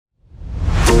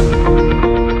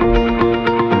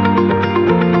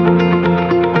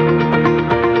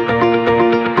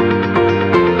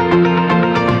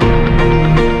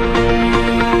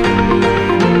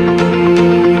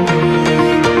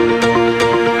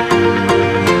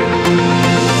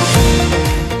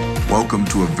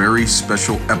very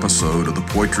special episode of the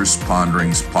Poitras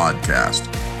Ponderings podcast,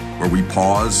 where we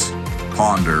pause,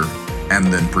 ponder, and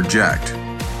then project.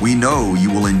 We know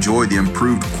you will enjoy the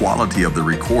improved quality of the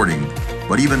recording,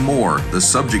 but even more, the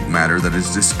subject matter that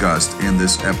is discussed in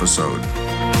this episode.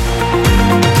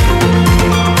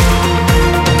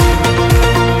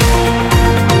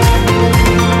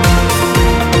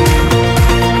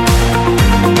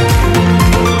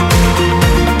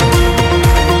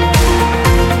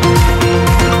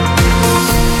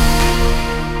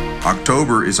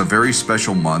 October is a very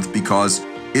special month because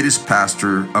it is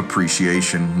Pastor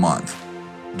Appreciation Month.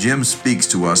 Jim speaks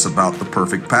to us about the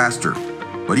perfect pastor,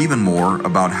 but even more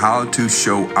about how to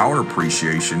show our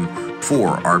appreciation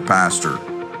for our pastor.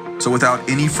 So without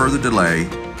any further delay,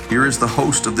 here is the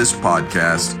host of this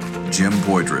podcast, Jim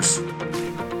Poitras.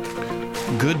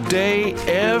 Good day,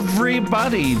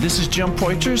 everybody. This is Jim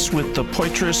Poitras with the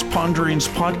Poitras Ponderings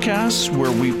podcast,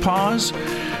 where we pause,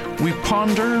 we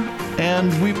ponder,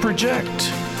 and we project.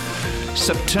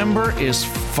 September is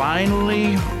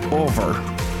finally over.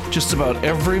 Just about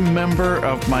every member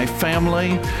of my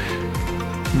family,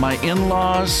 my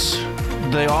in-laws,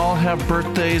 they all have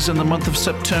birthdays in the month of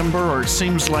September, or it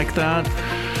seems like that.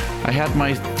 I had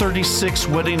my 36th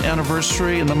wedding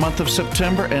anniversary in the month of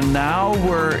September, and now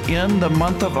we're in the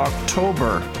month of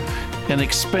October, an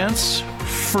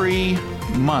expense-free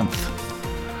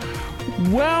month.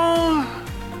 Well,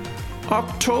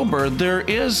 October, there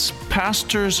is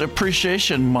Pastor's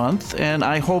Appreciation Month, and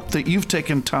I hope that you've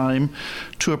taken time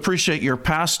to appreciate your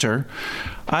pastor.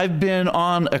 I've been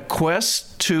on a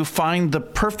quest to find the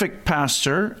perfect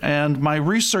pastor, and my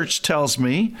research tells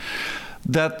me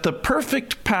that the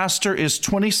perfect pastor is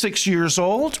 26 years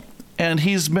old, and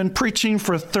he's been preaching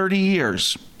for 30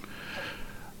 years.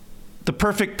 The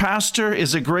perfect pastor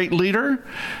is a great leader,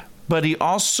 but he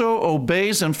also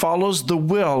obeys and follows the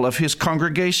will of his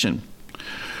congregation.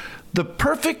 The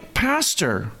perfect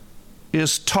pastor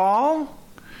is tall,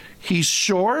 he's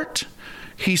short,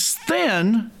 he's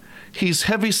thin, he's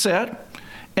heavy-set,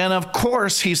 and of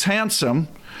course he's handsome,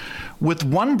 with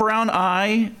one brown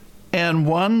eye and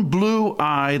one blue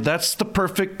eye. That's the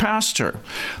perfect pastor.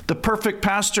 The perfect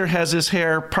pastor has his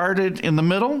hair parted in the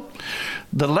middle.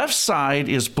 The left side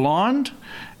is blonde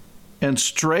and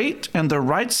straight, and the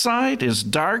right side is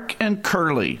dark and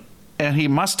curly, and he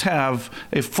must have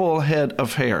a full head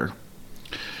of hair.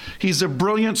 He's a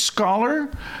brilliant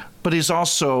scholar, but he's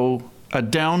also a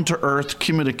down-to-earth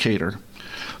communicator.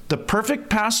 The perfect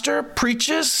pastor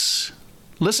preaches,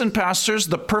 listen, pastors,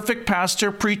 the perfect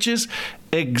pastor preaches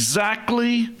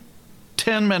exactly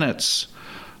 10 minutes,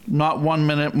 not 1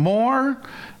 minute more,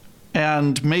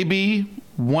 and maybe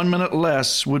 1 minute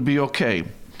less would be okay.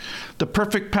 The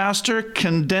perfect pastor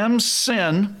condemns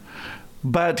sin,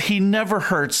 but he never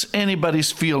hurts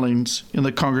anybody's feelings in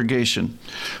the congregation.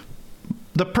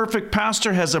 The perfect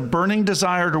pastor has a burning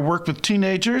desire to work with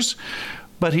teenagers,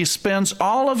 but he spends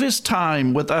all of his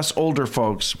time with us older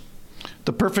folks.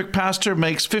 The perfect pastor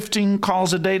makes 15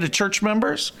 calls a day to church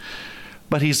members,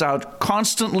 but he's out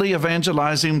constantly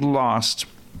evangelizing the lost.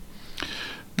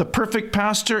 The perfect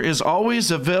pastor is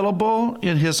always available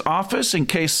in his office in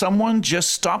case someone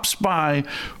just stops by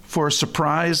for a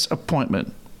surprise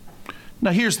appointment. Now,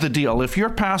 here's the deal. If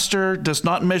your pastor does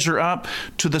not measure up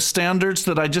to the standards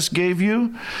that I just gave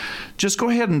you, just go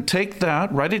ahead and take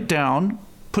that, write it down,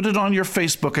 put it on your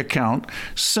Facebook account,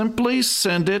 simply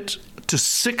send it to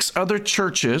 6 other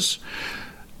churches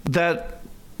that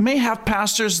may have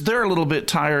pastors they're a little bit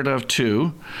tired of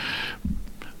too.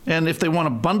 And if they want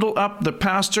to bundle up the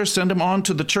pastor, send him on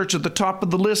to the church at the top of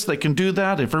the list, they can do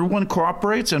that. If everyone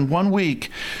cooperates in 1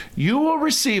 week, you will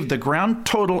receive the grand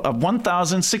total of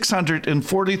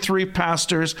 1,643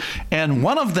 pastors, and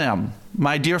one of them,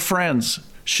 my dear friends,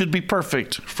 should be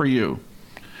perfect for you.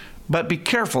 But be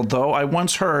careful, though. I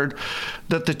once heard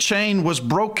that the chain was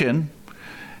broken,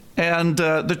 and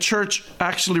the church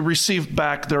actually received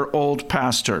back their old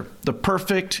pastor, the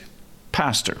perfect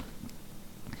pastor.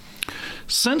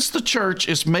 Since the church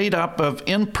is made up of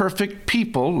imperfect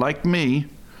people like me,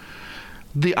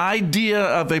 the idea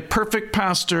of a perfect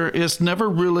pastor is never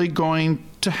really going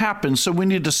to happen. So we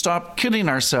need to stop kidding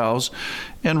ourselves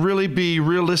and really be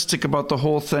realistic about the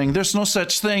whole thing. There's no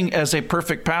such thing as a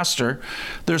perfect pastor.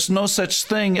 There's no such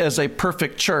thing as a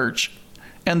perfect church.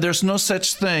 And there's no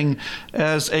such thing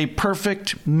as a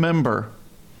perfect member.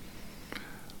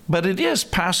 But it is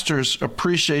Pastor's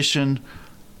Appreciation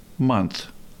Month.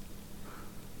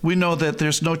 We know that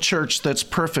there's no church that's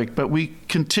perfect, but we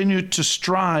continue to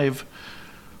strive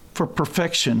for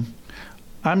perfection.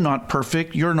 I'm not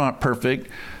perfect, you're not perfect,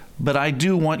 but I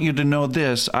do want you to know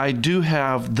this. I do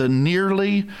have the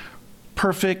nearly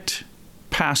perfect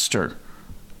pastor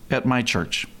at my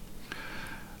church.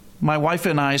 My wife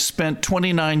and I spent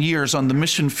 29 years on the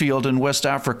mission field in West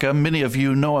Africa. Many of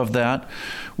you know of that.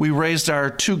 We raised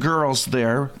our 2 girls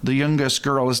there. The youngest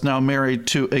girl is now married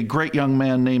to a great young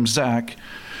man named Zach.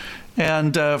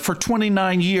 And for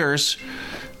 29 years,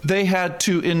 they had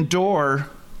to endure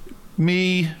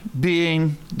me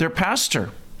being their pastor.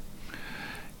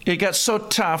 It got so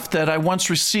tough that I once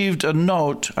received a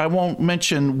note. I won't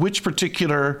mention which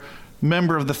particular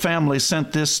member of the family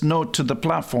sent this note to the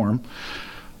platform,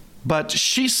 but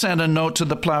she sent a note to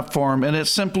the platform, and it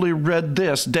simply read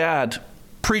this: "Dad,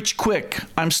 preach quick,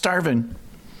 I'm starving."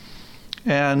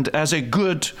 And as a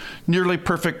good, nearly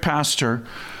perfect pastor,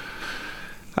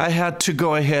 I had to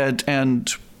go ahead and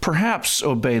perhaps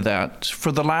obey that.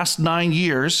 For the last 9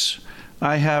 years,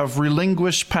 I have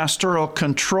relinquished pastoral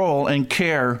control and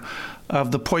care of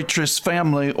the Poitras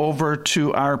family over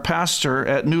to our pastor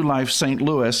at New Life St.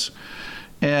 Louis.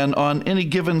 And on any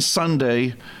given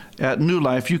Sunday at New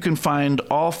Life, you can find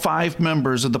all 5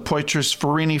 members of the Poitras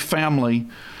Farini family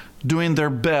doing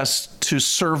their best to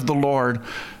serve the Lord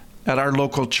at our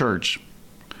local church.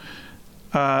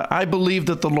 I believe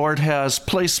that the Lord has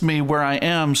placed me where I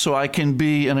am so I can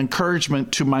be an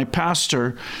encouragement to my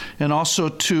pastor and also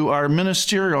to our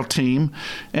ministerial team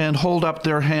and hold up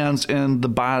their hands in the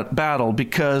battle,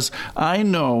 because I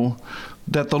know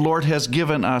that the Lord has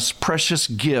given us precious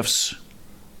gifts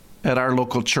at our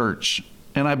local church.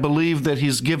 And I believe that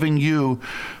He's giving you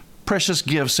precious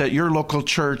gifts at your local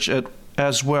church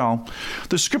as well.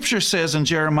 The scripture says in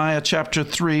Jeremiah chapter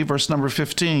 3, verse number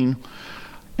 15,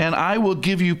 "And I will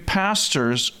give you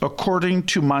pastors according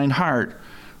to mine heart,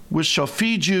 which shall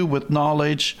feed you with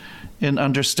knowledge and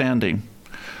understanding."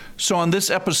 So on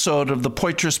this episode of the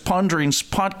Poitras Ponderings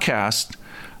podcast,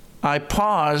 I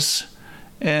pause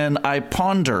and I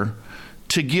ponder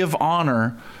to give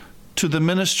honor to the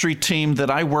ministry team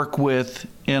that I work with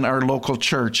in our local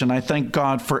church, and I thank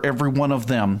God for every one of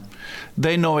them.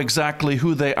 They know exactly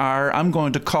who they are. I'm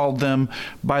going to call them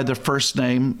by their first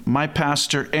name. My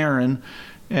pastor, Aaron,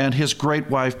 and his great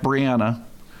wife, Brianna.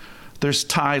 There's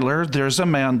Tyler, there's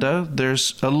Amanda,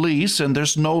 there's Elise, and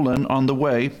there's Nolan on the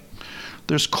way.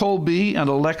 There's Colby and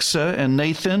Alexa and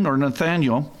Nathan or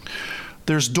Nathaniel.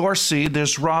 There's Dorsey,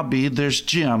 there's Robbie, there's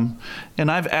Jim.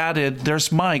 And I've added,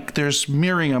 there's Mike, there's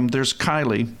Miriam, there's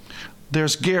Kylie,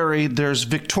 there's Gary, there's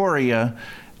Victoria,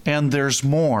 and there's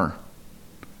more.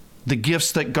 The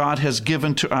gifts that God has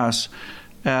given to us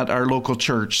at our local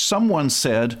church. Someone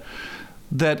said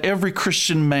that every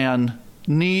Christian man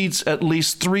needs at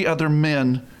least 3 other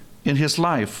men in his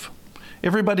life.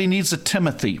 Everybody needs a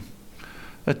Timothy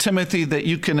that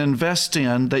you can invest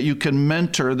in, that you can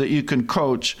mentor, that you can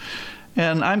coach.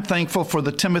 And I'm thankful for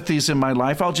the Timothys in my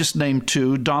life. I'll just name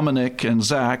 2, Dominic and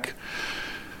Zach.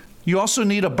 You also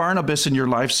need a Barnabas in your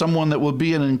life, someone that will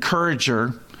be an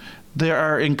encourager. There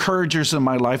are encouragers in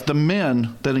my life, the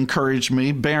men that encourage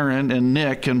me, Barron and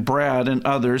Nick and Brad and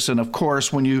others. And of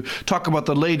course, when you talk about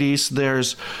the ladies,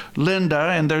 there's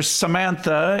Linda and there's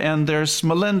Samantha and there's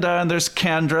Melinda and there's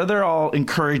Kendra. They're all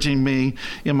encouraging me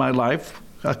in my life.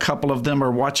 A couple of them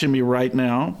are watching me right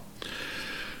now.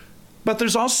 But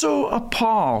there's also a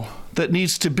Paul that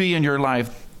needs to be in your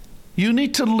life. You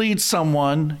need to lead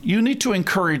someone. You need to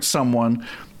encourage someone.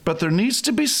 But there needs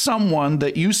to be someone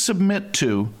that you submit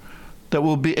to that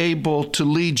will be able to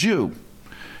lead you.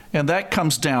 And that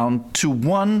comes down to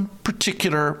one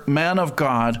particular man of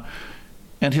God,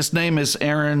 and his name is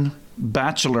Aaron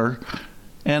Batchelor.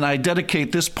 And I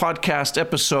dedicate this podcast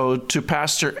episode to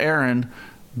Pastor Aaron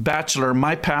Batchelor,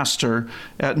 my pastor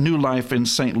at New Life in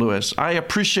St. Louis. I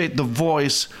appreciate the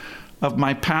voice of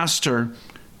my pastor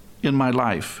in my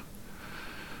life.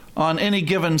 On any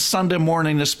given Sunday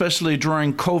morning, especially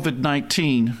during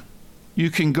COVID-19, you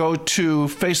can go to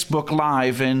Facebook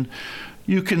Live and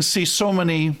you can see so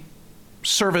many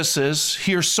services,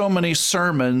 hear so many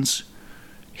sermons,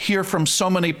 hear from so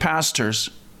many pastors.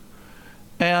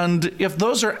 And if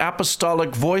those are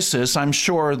apostolic voices, I'm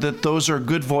sure that those are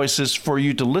good voices for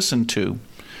you to listen to.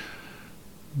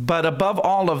 But above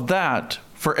all of that,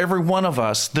 for every one of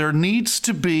us, there needs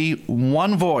to be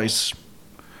one voice.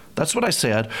 That's what I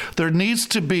said. There needs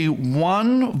to be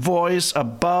one voice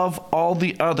above all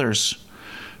the others,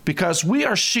 because we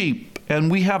are sheep and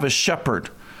we have a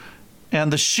shepherd,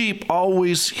 and the sheep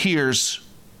always hears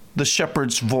the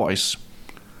shepherd's voice.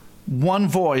 One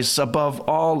voice above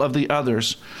all of the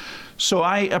others. So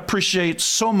I appreciate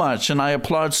so much and I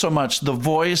applaud so much the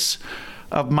voice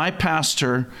of my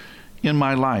pastor in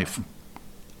my life.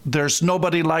 There's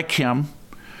nobody like him.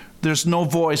 There's no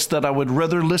voice that I would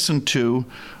rather listen to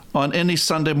on any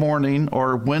Sunday morning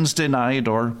or Wednesday night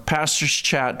or pastor's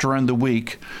chat during the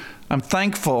week. I'm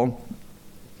thankful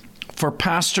for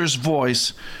pastor's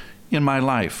voice in my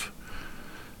life.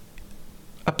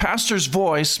 A pastor's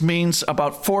voice means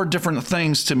about 4 different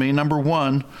things to me. Number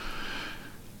 1,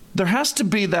 there has to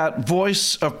be that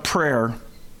voice of prayer.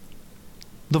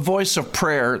 The voice of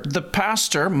prayer. The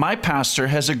pastor, my pastor,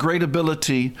 has a great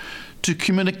ability to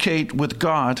communicate with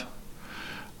God.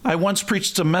 I once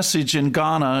preached a message in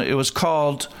Ghana. It was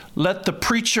called, "Let the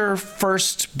Preacher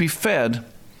First Be Fed."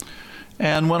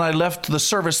 And when I left the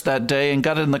service that day and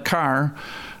got in the car,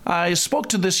 I spoke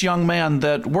to this young man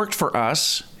that worked for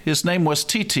us. His name was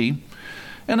Titi.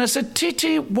 And I said,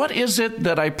 "Titi, what is it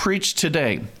that I preached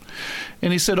today?"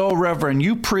 And he said, "Oh, Reverend,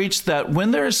 you preached that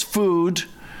when there's food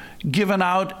given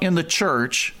out in the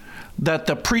church, that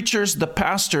the preachers, the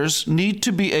pastors, need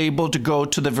to be able to go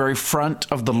to the very front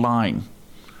of the line.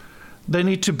 They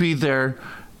need to be there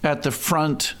at the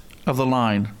front of the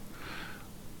line."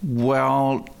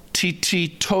 Well, TT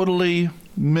totally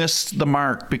missed the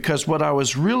mark, because what I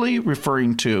was really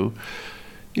referring to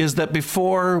is that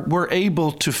before we're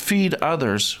able to feed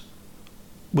others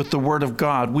with the Word of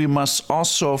God, we must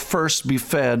also first be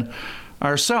fed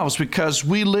ourselves, because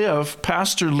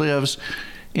pastor lives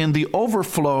in the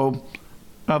overflow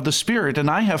of the Spirit. And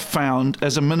I have found,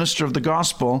 as a minister of the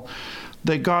gospel,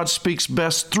 that God speaks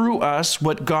best through us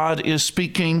what God is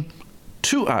speaking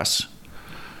to us.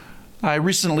 I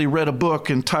recently read a book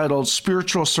entitled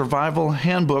Spiritual Survival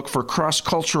Handbook for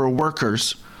Cross-Cultural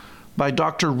Workers by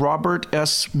Dr. Robert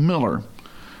S. Miller.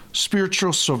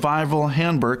 Spiritual Survival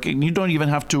Handbook, and you don't even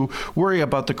have to worry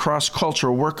about the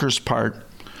cross-cultural workers part.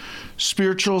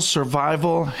 Spiritual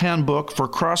Survival Handbook for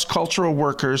Cross-Cultural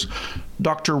Workers,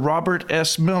 Dr. Robert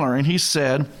S. Miller, and he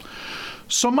said,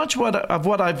 "So much of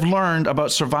what I've learned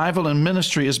about survival and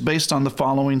ministry is based on the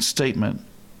following statement: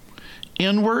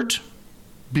 inward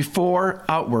before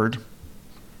outward,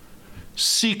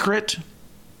 secret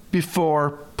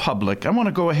before public." I want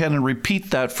to go ahead and repeat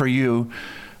that for you,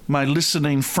 my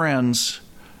listening friends,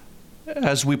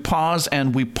 as we pause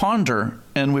and we ponder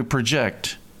and we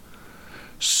project.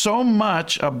 So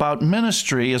much about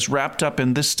ministry is wrapped up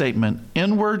in this statement: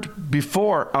 inward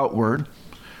before outward,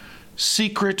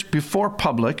 secret before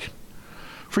public.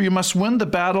 For you must win the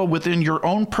battle within your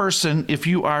own person if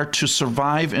you are to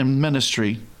survive in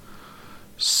ministry.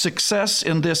 Success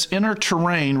in this inner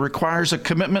terrain requires a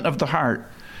commitment of the heart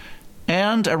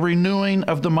and a renewing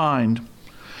of the mind.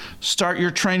 Start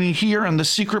your training here in the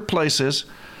secret places.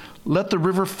 Let the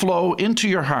river flow into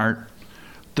your heart.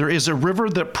 There is a river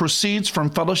that proceeds from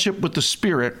fellowship with the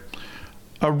Spirit,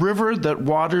 a river that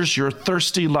waters your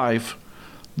thirsty life.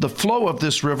 The flow of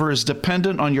this river is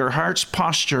dependent on your heart's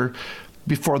posture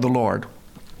before the Lord.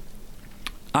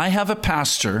 I have a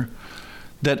pastor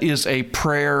that is a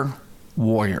prayer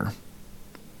warrior.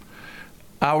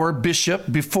 Our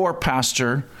bishop, before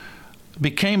pastor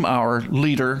became our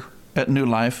leader at New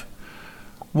Life,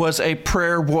 was a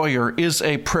prayer warrior, is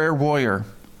a prayer warrior.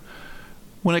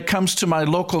 When it comes to my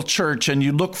local church and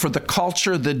you look for the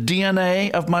culture, the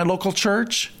DNA of my local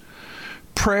church,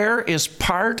 prayer is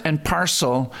part and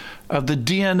parcel of the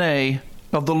DNA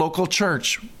of the local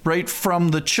church. Right from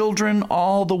the children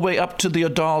all the way up to the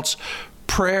adults,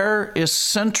 prayer is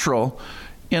central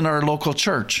in our local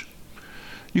church.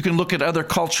 You can look at other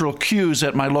cultural cues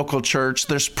at my local church.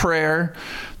 There's prayer,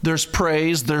 there's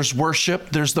praise, there's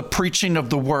worship, there's the preaching of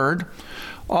the word.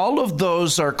 All of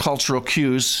those are cultural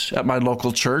cues at my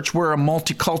local church. We're a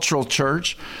multicultural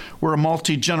church. We're a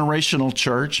multi-generational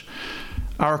church.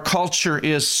 Our culture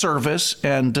is service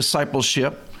and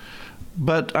discipleship.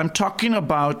 But I'm talking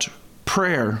about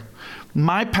prayer.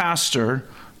 My pastor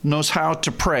knows how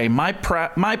to pray. My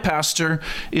pastor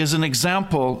is an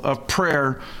example of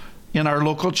prayer in our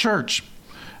local church.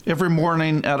 Every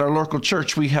morning at our local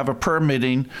church, we have a prayer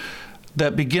meeting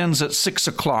that begins at 6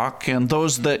 o'clock, and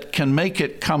those that can make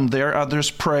it come there.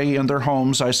 Others pray in their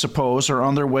homes, I suppose, or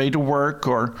on their way to work,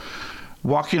 or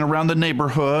walking around the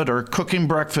neighborhood, or cooking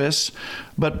breakfast.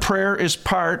 But prayer is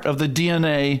part of the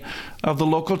DNA of the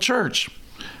local church.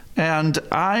 And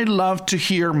I love to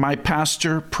hear my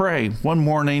pastor pray. One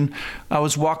morning, I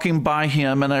was walking by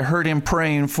him, and I heard him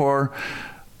praying for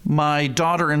my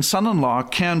daughter and son-in-law,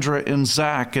 Kendra and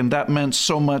Zach, and that meant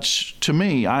so much to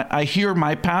me. I hear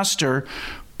my pastor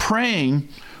praying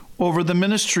over the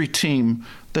ministry team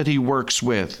that he works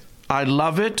with. I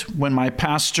love it when my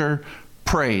pastor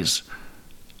prays.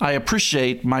 I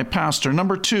appreciate my pastor.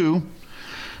 Number 2,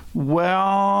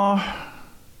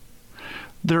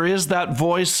 there is that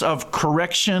voice of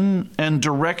correction and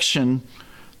direction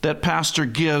that pastor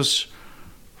gives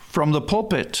from the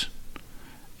pulpit.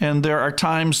 And there are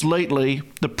times lately,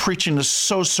 the preaching is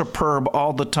so superb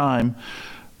all the time,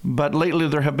 but lately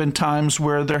there have been times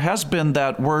where there has been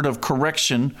that word of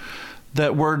correction,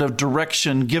 that word of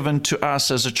direction given to us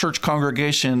as a church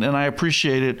congregation, and I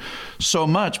appreciate it so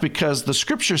much because the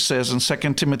scripture says in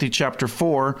 2 Timothy chapter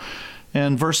 4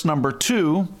 and verse number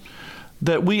 2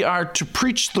 that we are to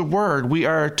preach the word. We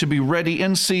are to be ready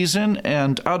in season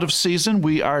and out of season.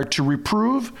 We are to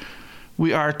reprove.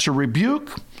 We are to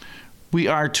rebuke. We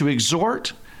are to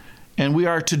exhort. And we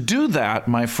are to do that,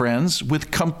 my friends,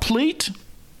 with complete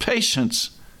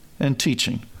patience and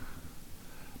teaching.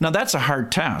 Now, that's a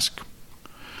hard task.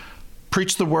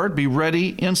 Preach the word, be ready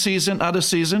in season, out of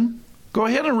season. Go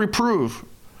ahead and reprove.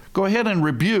 Go ahead and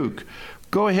rebuke.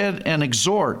 Go ahead and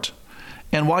exhort.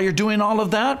 And while you're doing all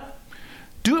of that,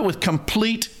 do it with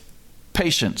complete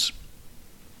patience.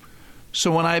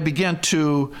 So when I began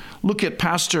to look at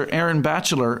Pastor Aaron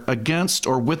Batchelor against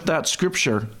or with that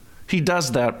scripture, he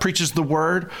does that, preaches the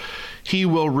word. He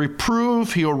will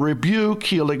reprove, he'll rebuke,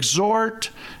 he'll exhort,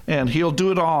 and he'll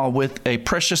do it all with a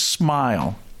precious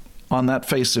smile on that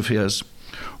face of his.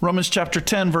 Romans chapter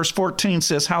 10, verse 14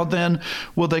 says, "How then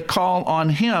will they call on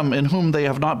him in whom they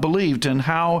have not believed? And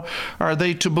how are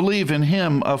they to believe in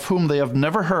him of whom they have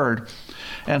never heard?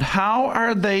 And how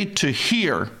are they to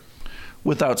hear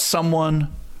without someone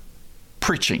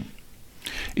preaching?"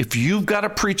 If you've got a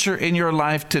preacher in your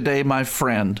life today, my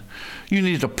friend, you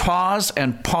need to pause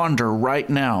and ponder right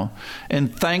now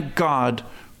and thank God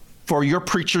for your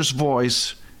preacher's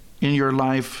voice in your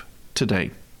life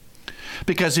today.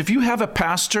 Because if you have a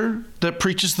pastor that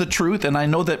preaches the truth, and I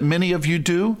know that many of you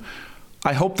do,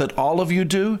 I hope that all of you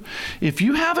do, if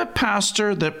you have a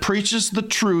pastor that preaches the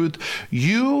truth,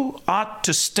 you ought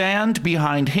to stand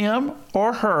behind him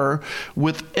or her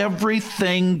with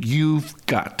everything you've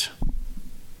got.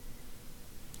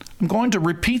 I'm going to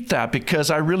repeat that because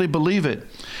I really believe it.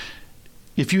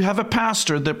 If you have a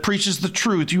pastor that preaches the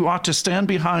truth, you ought to stand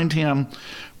behind him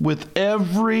with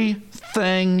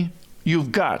everything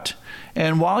you've got.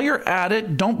 And while you're at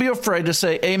it, don't be afraid to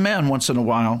say amen once in a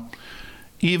while.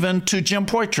 Even to Jim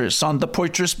Poitras on the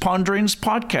Poitras Ponderings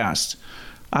podcast.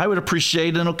 I would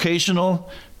appreciate an occasional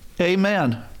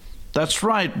amen. That's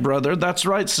right, brother. That's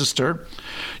right, sister.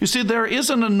 You see, there is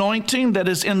an anointing that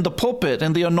is in the pulpit,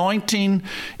 and the anointing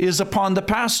is upon the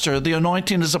pastor. The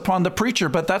anointing is upon the preacher,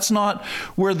 but that's not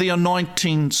where the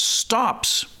anointing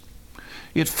stops.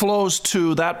 It flows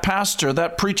to that pastor,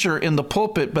 that preacher in the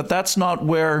pulpit, but that's not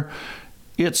where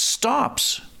it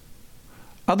stops.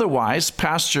 Otherwise,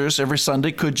 pastors every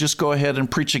Sunday could just go ahead and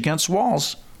preach against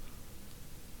walls.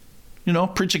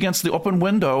 Preach against the open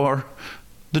window or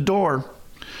the door.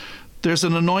 There's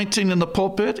an anointing in the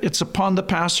pulpit. It's upon the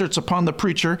pastor. It's upon the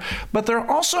preacher. But there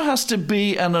also has to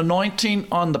be an anointing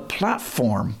on the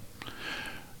platform.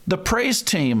 The praise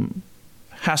team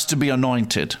has to be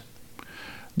anointed.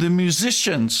 The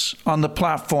musicians on the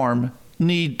platform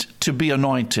need to be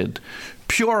anointed.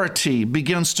 Purity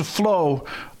begins to flow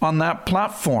on that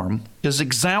platform, is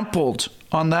exampled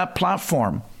on that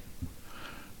platform.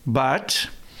 But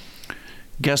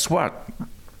guess what?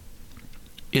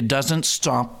 It doesn't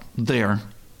stop there.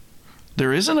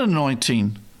 There is an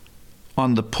anointing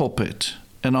on the pulpit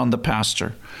and on the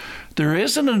pastor. There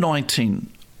is an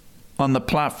anointing on the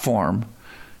platform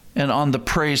and on the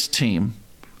praise team.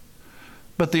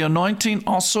 But the anointing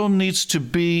also needs to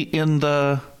be in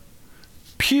the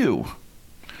pew.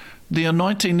 The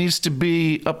anointing needs to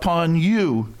be upon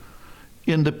you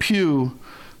in the pew.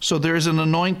 So there's an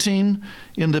anointing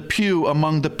in the pew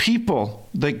among the people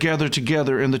that gather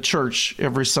together in the church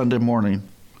every Sunday morning.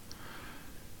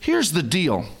 Here's the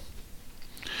deal.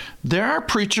 There are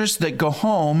preachers that go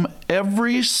home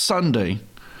every Sunday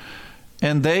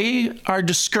and they are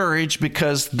discouraged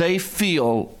because they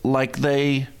feel like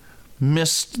they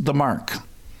missed the mark.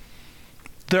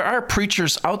 There are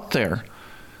preachers out there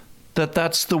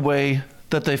that's the way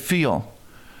that they feel,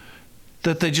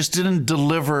 that they just didn't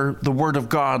deliver the word of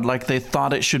God like they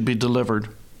thought it should be delivered.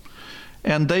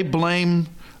 And they blame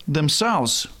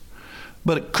themselves.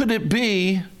 But could it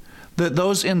be that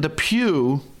those in the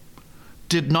pew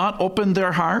did not open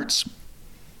their hearts?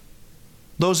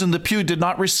 Those in the pew did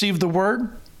not receive the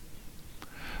word?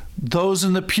 Those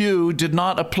in the pew did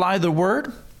not apply the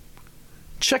word?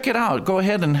 Check it out. Go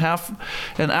ahead and have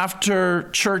an after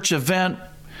church event,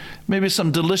 maybe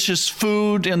some delicious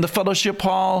food in the fellowship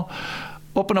hall.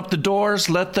 Open up the doors,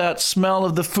 let that smell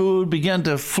of the food begin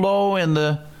to flow in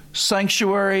the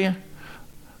sanctuary.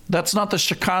 That's not the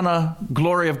Shekinah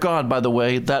glory of God, by the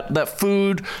way. That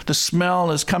food, the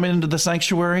smell is coming into the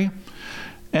sanctuary.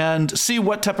 and see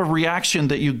what type of reaction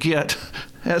that you get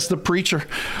as the preacher.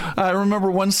 I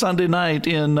remember one Sunday night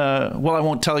in, I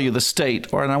won't tell you the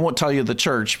state, and I won't tell you the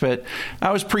church, but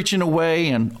I was preaching away,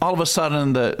 and all of a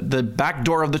sudden the back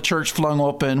door of the church flung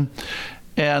open,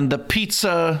 and the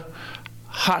Pizza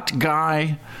Hut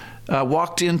guy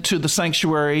walked into the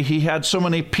sanctuary. He had so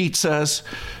many pizzas.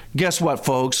 Guess what,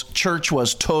 folks? Church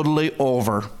was totally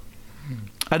over.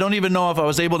 I don't even know if I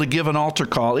was able to give an altar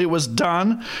call. It was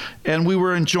done, and we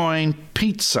were enjoying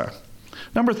pizza.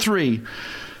 Number 3,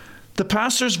 the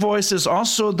pastor's voice is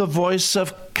also the voice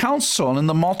of counsel. In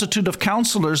the multitude of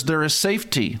counselors, there is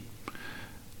safety.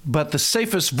 But the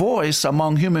safest voice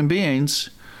among human beings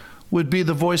would be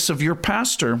the voice of your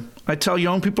pastor. I tell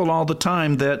young people all the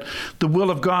time that the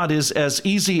will of God is as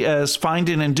easy as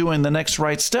finding and doing the next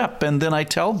right step. And then I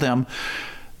tell them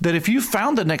that if you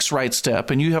found the next right step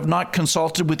and you have not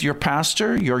consulted with your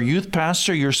pastor, your youth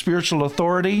pastor, your spiritual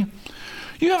authority,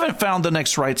 you haven't found the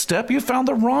next right step. You found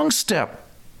the wrong step.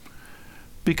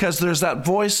 Because there's that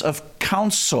voice of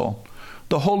counsel.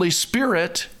 The Holy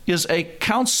Spirit is a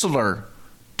counselor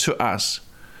to us.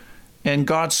 And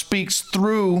God speaks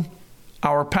through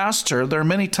our pastor. There are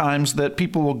many times that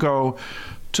people will go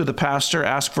to the pastor,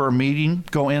 ask for a meeting,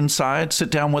 go inside,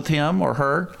 sit down with him or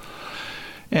her,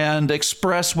 and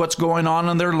express what's going on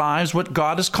in their lives, what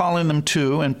God is calling them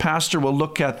to. And pastor will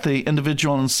look at the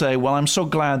individual and say, well, I'm so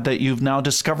glad that you've now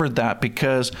discovered that,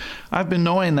 because I've been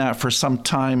knowing that for some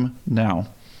time now.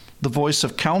 The voice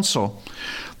of counsel.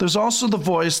 There's also the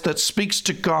voice that speaks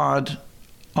to God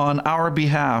on our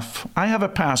behalf. I have a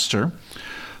pastor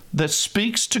that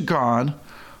speaks to God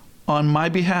on my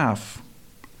behalf.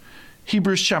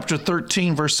 Hebrews chapter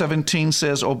 13, verse 17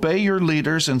 says, obey your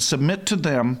leaders and submit to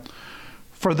them,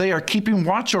 for they are keeping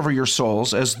watch over your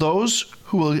souls, as those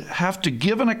who will have to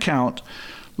give an account.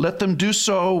 Let them do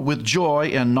so with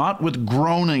joy and not with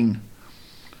groaning,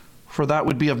 for that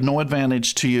would be of no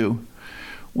advantage to you.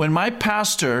 When my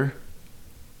pastor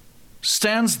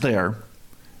stands there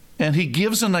and he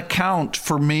gives an account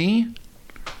for me,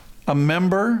 a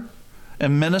member, a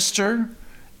minister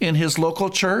in his local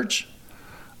church,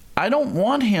 I don't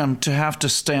want him to have to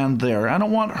stand there. I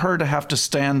don't want her to have to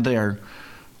stand there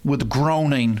with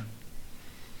groaning,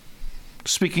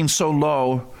 speaking so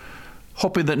low,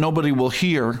 hoping that nobody will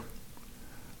hear.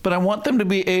 But I want them to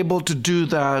be able to do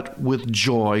that with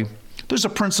joy. There's a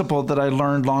principle that I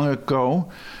learned long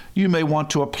ago. You may want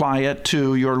to apply it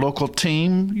to your local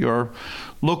team, your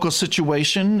local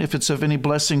situation. If it's of any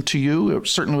blessing to you, it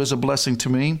certainly was a blessing to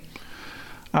me.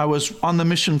 I was on the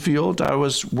mission field. I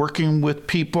was working with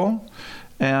people,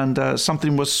 and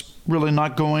something was really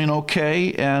not going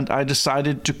okay, and I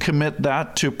decided to commit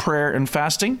that to prayer and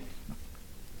fasting.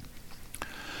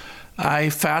 I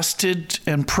fasted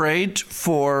and prayed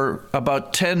for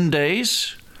about 10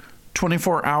 days,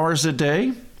 24 hours a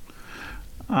day.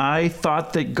 I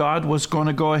thought that God was going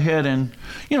to go ahead and,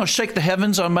 shake the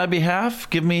heavens on my behalf,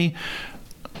 give me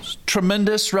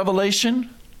tremendous revelation.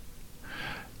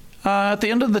 At the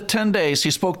end of the 10 days,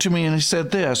 he spoke to me and he said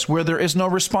this: where there is no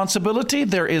responsibility,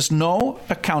 there is no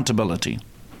accountability.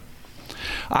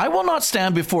 I will not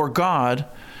stand before God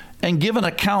and give an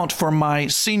account for my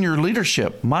senior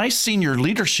leadership. My senior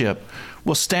leadership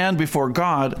will stand before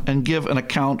God and give an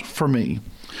account for me.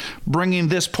 Bringing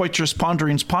this Poitras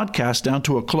Ponderings podcast down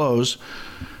to a close,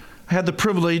 I had the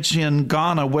privilege in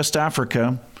Ghana, West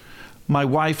Africa. My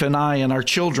wife and I and our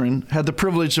children had the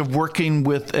privilege of working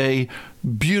with a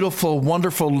beautiful,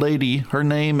 wonderful lady. Her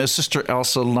name is Sister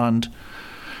Elsa Lund.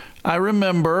 I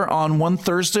remember on one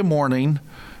Thursday morning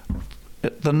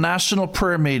at the national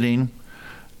prayer meeting,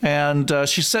 and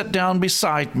she sat down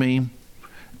beside me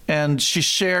and she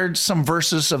shared some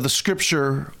verses of the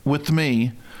scripture with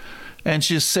me. And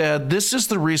she said, this is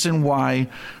the reason why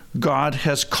God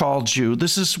has called you.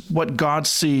 This is what God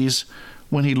sees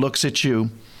when he looks at you.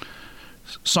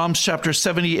 Psalms chapter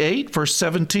 78, verse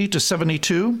 70 to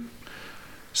 72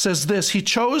 says this: he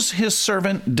chose his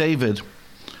servant David,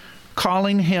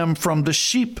 calling him from the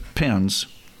sheep pens.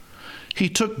 He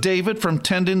took David from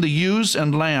tending the ewes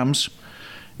and lambs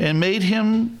and made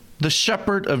him the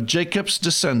shepherd of Jacob's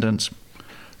descendants,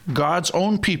 God's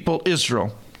own people,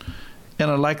 Israel. And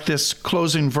I like this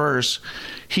closing verse.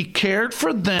 He cared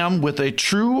for them with a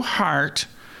true heart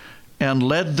and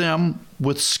led them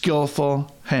with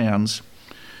skillful hands.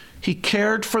 He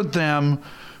cared for them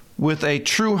with a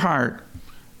true heart,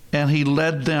 and he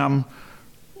led them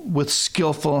with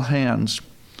skillful hands.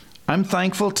 I'm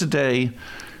thankful today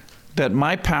that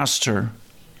my pastor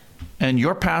and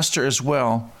your pastor as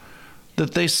well,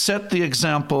 that they set the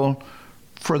example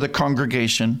for the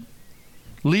congregation.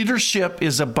 Leadership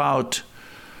is about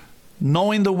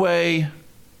knowing the way,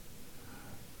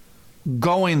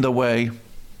 going the way,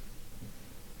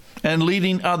 and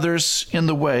leading others in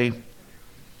the way.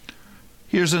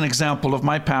 Here's an example of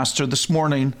my pastor. This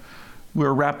morning, we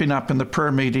were wrapping up in the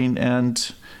prayer meeting,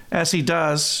 and as he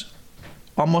does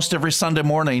almost every Sunday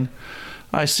morning,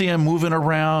 I see him moving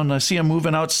around. I see him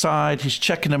moving outside. He's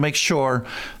checking to make sure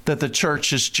that the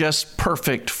church is just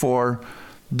perfect for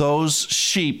those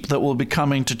sheep that will be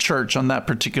coming to church on that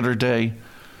particular day.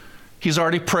 He's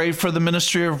already prayed for the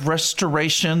ministry of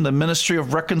restoration, the ministry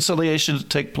of reconciliation to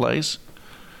take place.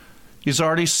 He's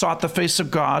already sought the face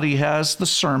of God. He has the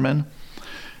sermon.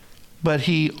 But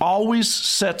he always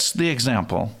sets the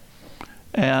example.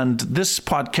 And this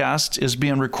podcast is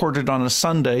being recorded on a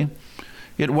Sunday.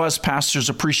 It was Pastor's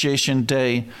Appreciation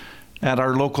Day at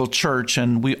our local church,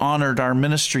 and we honored our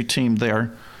ministry team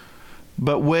there.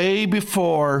 But way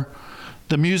before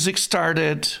the music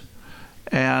started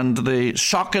and the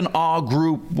shock and awe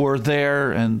group were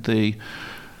there and the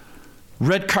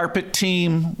red carpet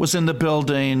team was in the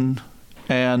building,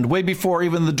 and way before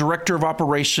even the director of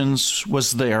operations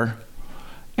was there,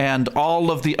 and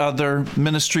all of the other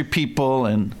ministry people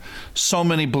and so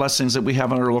many blessings that we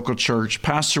have in our local church,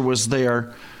 Pastor was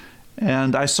there,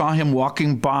 and I saw him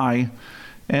walking by,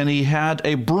 and he had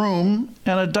a broom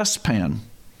and a dustpan.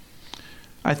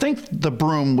 I think the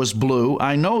broom was blue.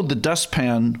 I know the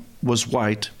dustpan was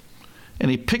white. And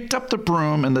he picked up the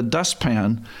broom and the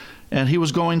dustpan, and he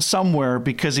was going somewhere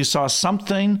because he saw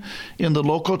something in the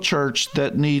local church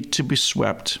that needed to be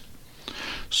swept.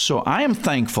 So I am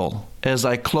thankful as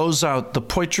I close out the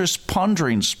Poitras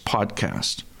Ponderings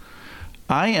podcast.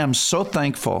 I am so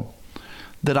thankful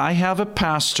that I have a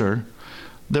pastor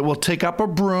that will take up a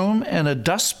broom and a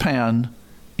dustpan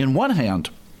in one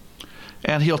hand,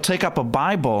 and he'll take up a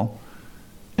Bible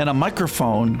and a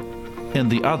microphone in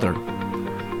the other,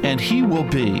 and he will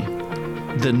be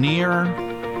the near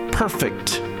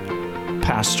perfect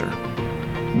pastor.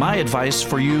 My advice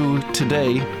for you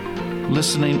today,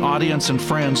 listening audience and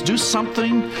friends, do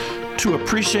something to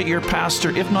appreciate your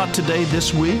pastor. If not today,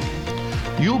 this week.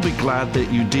 You'll be glad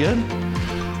that you did.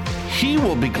 He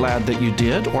will be glad that you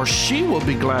did, or she will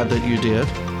be glad that you did.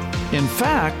 In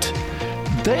fact,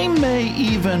 they may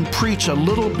even preach a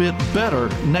little bit better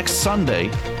next Sunday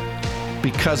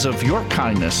because of your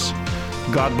kindness.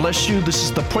 God bless you. This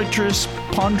is the Poitras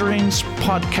Ponderings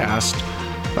podcast,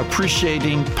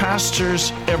 appreciating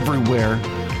pastors everywhere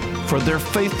for their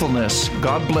faithfulness.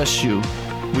 God bless you.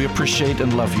 We appreciate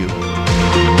and love you.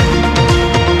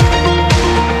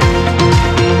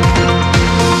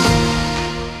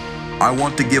 I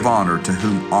want to give honor to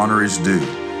whom honor is due,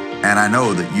 and I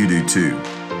know that you do too.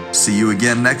 See you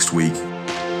again next week.